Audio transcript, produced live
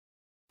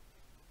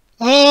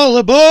All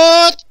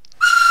aboard!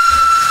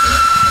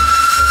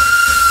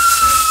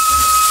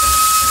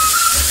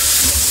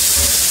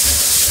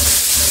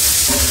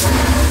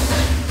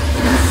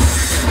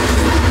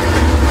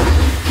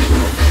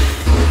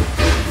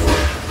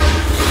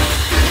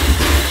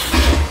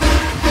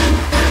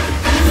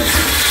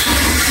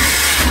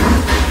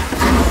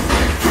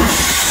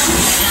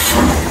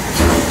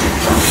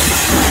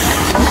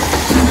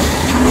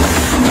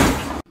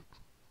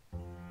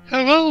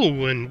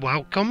 Hello and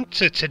welcome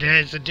to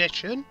today's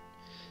edition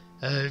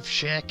of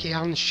Shaky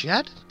Hand's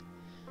Shed,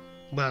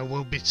 where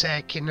we'll be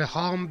taking the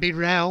Hornby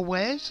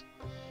Railways,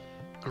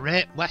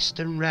 Great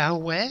Western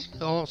Railway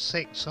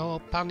R041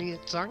 Pannier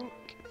tank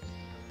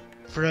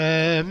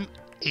from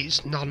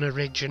its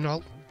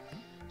non-original.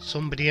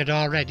 Somebody had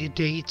already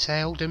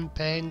detailed and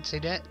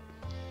painted it,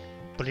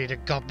 but it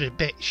had got a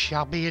bit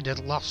shabby. It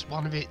had lost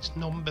one of its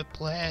number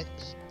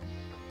plates,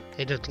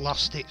 it had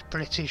lost its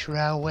British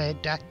Railway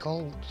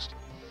decals,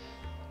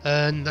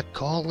 and the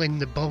coal in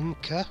the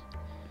bunker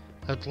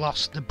had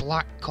lost the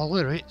black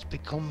colour. It's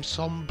become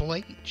sun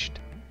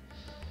bleached,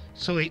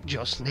 so it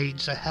just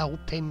needs a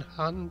helping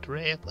hand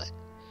really.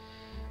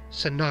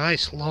 It's a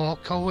nice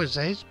loco as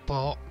is,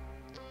 but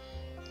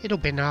it'll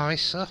be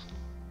nicer.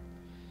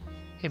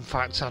 In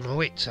fact, I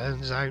know it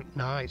turns out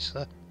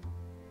nicer.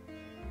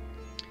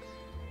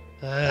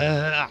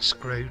 I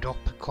screwed up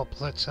a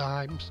couple of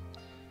times.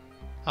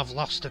 I've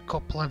lost a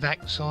couple of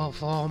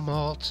XO4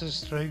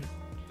 motors through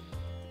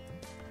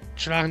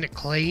trying to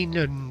clean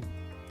and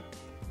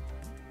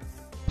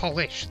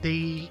polish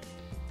the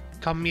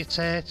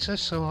commutator,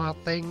 so I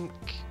think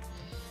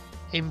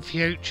in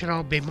future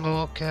I'll be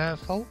more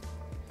careful.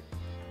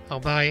 I'll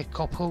buy a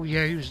couple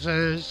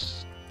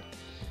users,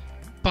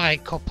 buy a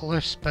couple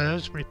of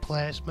spares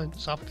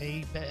replacements off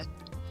eBay,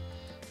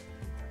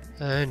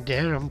 and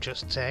here I'm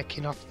just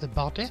taking off the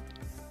body,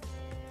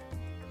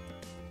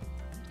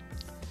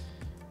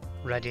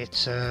 ready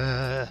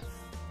to...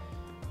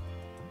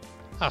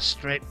 I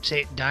stripped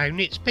it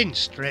down. It's been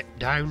stripped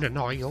down and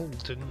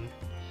oiled and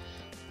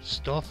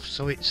stuff,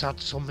 so it's had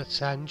some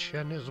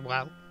attention as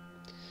well.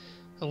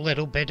 A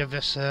little bit of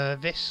a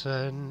service,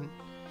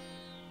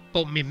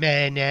 but my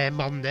main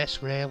aim on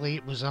this really,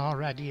 it was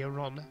already a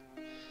runner.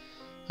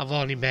 I've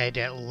only made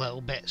it a little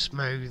bit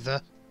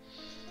smoother.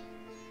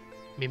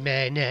 My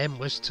main aim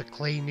was to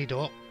clean it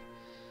up,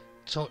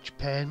 touch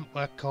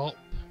paintwork up,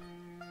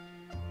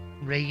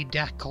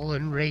 re-decal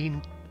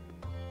and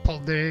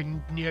put the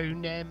new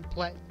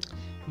nameplates,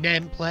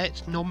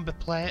 number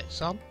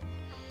plates on.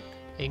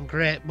 In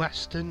Great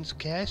Western's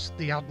case,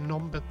 they had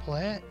number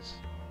plates,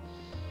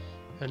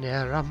 and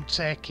here I'm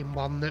taking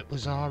one that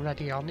was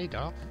already on it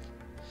off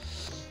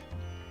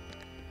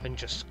and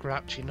just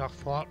scratching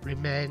off what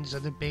remains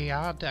of the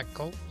BR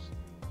decals,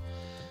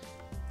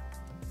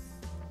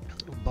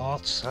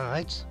 both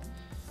sides,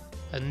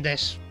 and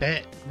this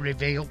bit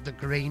revealed the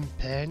green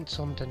paint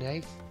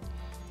underneath,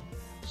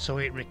 so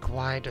it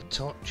required a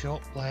touch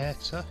up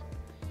later.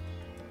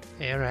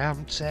 Here I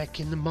am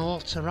taking the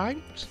motor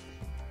out,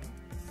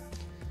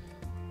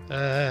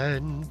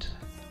 and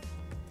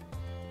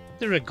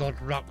they're a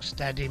good rock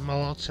steady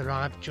motor.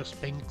 I've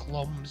just been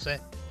clumsy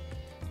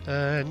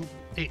and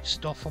it's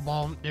stuff I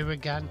won't do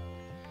again.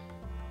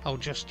 I'll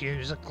just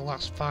use a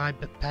glass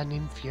fibre pen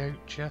in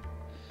future.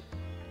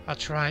 I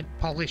tried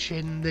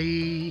polishing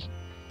the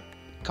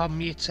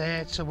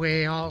commutator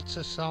with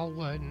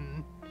Autosol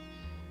and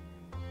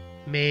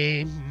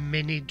my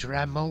mini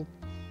Dremel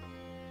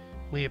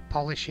with a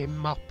polishing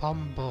mop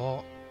on,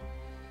 but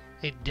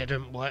it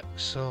didn't work,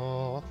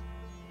 so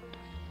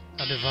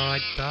I'd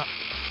avoid that.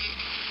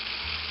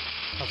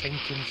 I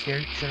think in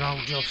future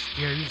I'll just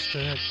use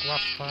the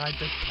glass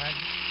fibre pen.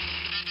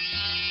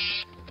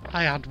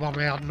 I had one,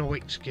 I had no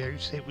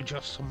excuse, it was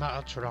just something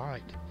I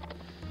tried.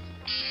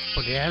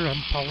 But here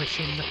I'm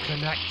polishing the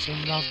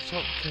connecting rods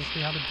up because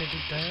they had a bit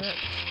of dirt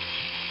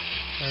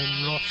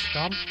and rust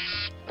on.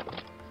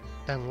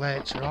 Then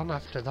later on,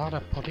 after that, I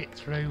put it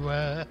through,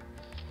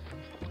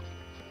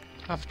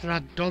 after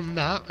I'd done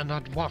that and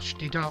I'd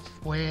washed it off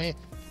with,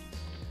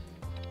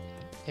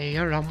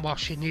 here I'm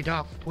washing it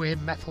off with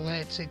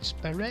methylated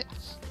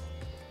spirits,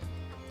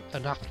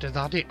 and after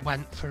that it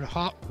went for a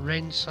hot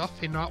rinse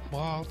off in hot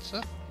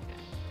water,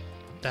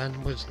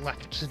 then was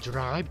left to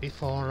dry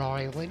before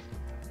oiling.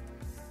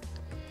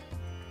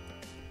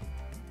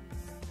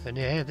 And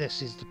here,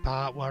 this is the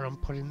part where I'm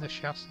putting the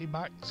chassis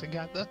back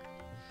together.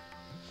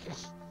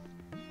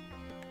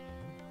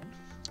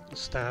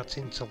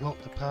 Starting to look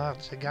the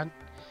part again.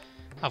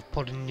 I've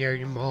put a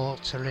new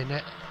motor in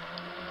it,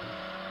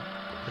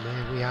 and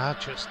here we are,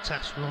 just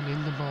test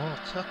running the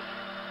motor.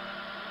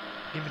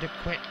 Give it a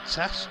quick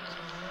test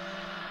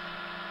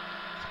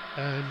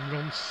and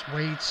run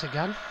sweets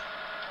again.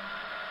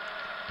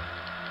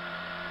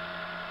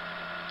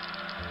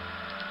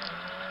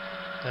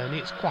 And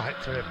it's quite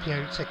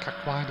therapeutic. I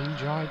quite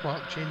enjoy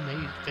watching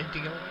these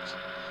videos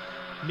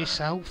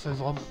myself of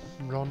them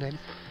running.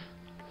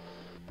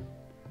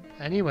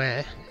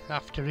 Anyway,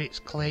 after it's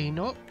clean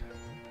up,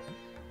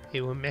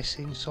 it were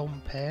missing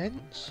some paint,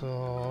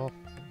 so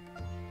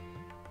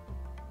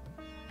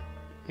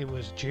it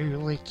was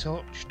duly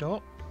touched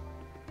up.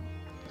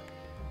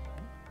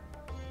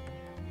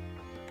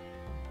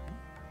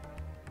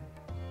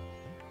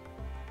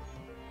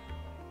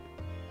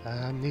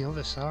 And the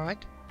other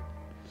side.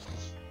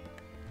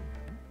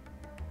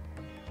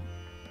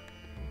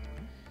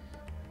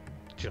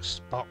 Just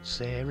spots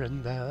here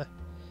and there.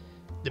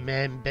 The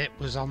main bit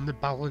was on the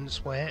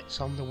balance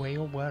weights on the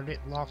wheel where it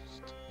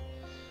lost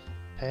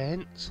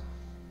paint.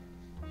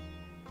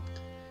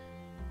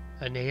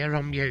 And here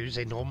I'm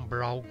using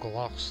Umbro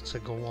gloss to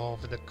go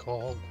over the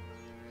coal,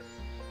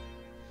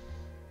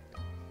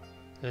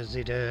 as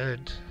it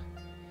had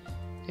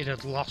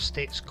lost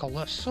its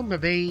colour. Some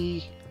of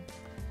the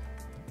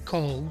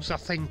coals I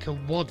think are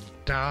wood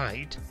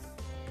dyed,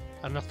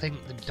 and I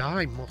think the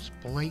dye must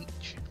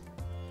bleach.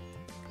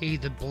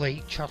 Either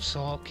bleach or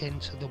soak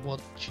into the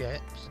wood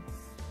chips.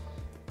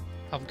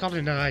 I've got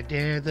an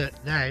idea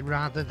that they,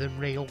 rather than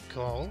real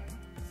coal,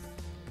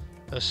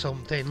 are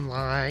something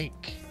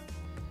like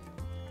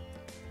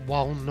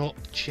walnut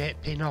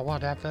chipping or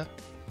whatever.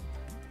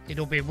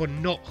 It'll be with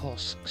nut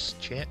husks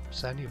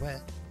chips anyway.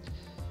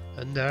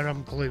 And there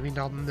I'm gluing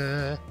on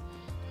the...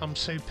 I'm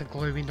super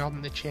gluing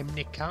on the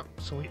chimney cap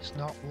so it's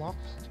not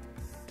lost.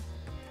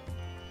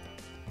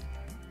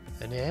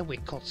 And here we're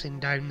cutting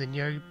down the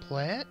new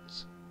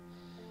plates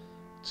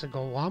to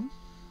go on.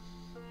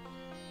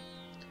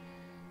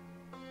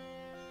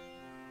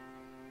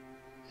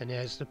 And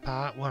here's the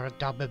part where I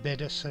dab a bit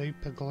of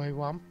super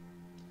glue on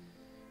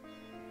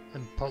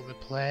and put the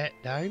plate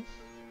down.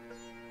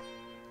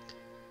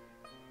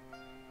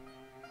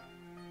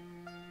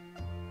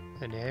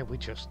 And here we're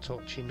just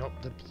touching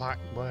up the black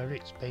where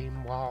it's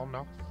been worn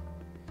off.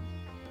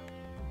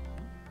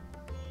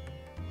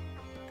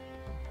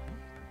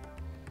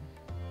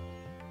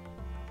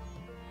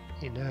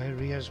 In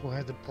areas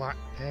where the black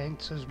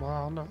paint has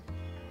worn off,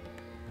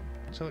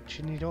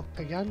 touching it up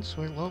again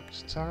so it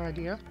looks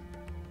tidier.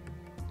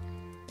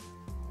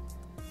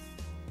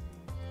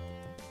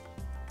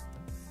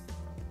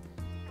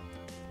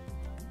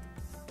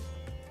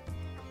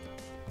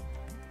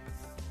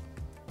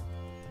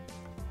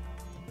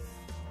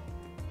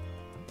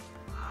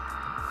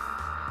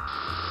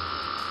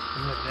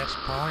 And at this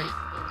point,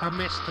 I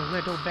missed a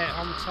little bit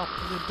on top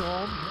of the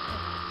dome.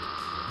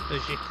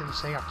 As you can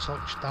see, I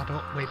touched that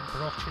up with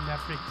brush and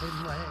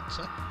everything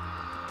later.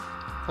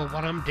 But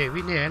what I'm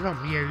doing here,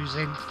 I'm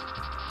using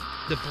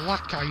the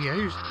black I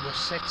used was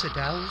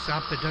Citadel's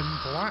Abaddon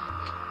Black.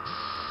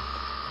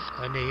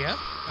 And here,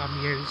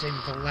 I'm using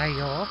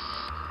Vallejo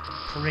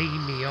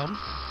Premium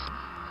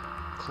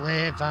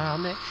Clay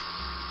Varnish.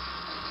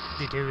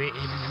 They do it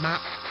in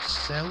matte,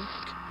 silk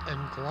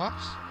and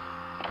gloss.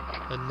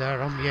 And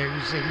there I'm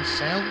using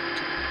silk.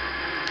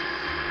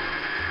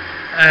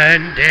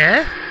 And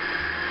here,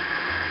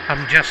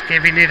 I'm just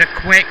giving it a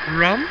quick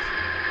run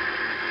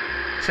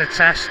to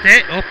test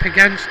it up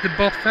against the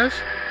buffers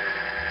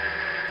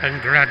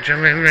and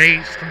gradually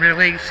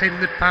releasing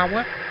the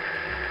power.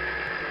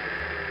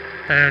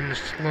 And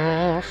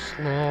slow,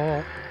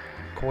 slow,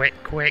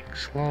 quick,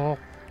 slow.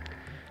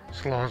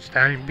 Slows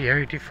down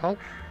beautiful.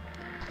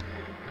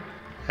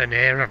 And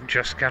here I've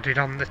just got it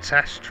on the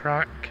test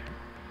track,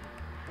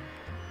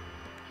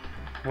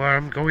 where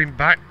I'm going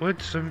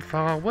backwards and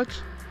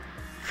forwards,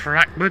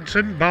 frackwards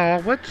and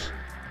forwards.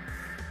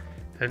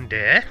 And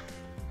here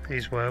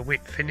is where we've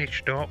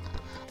finished up.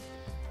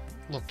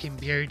 Looking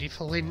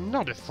beautiful in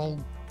not a full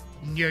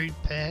new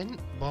paint,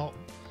 but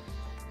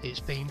it's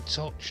been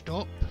touched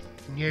up.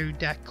 New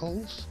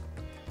decals,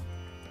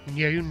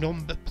 new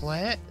number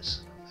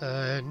plates,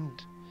 and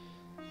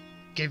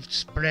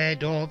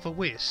sprayed over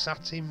with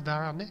satin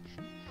varnish.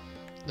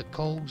 The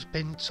coal's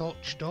been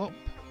touched up.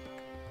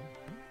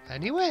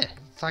 Anyway,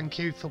 thank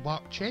you for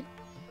watching,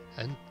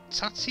 and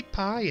tatty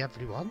pie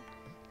everyone,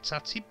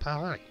 tatty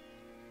pie.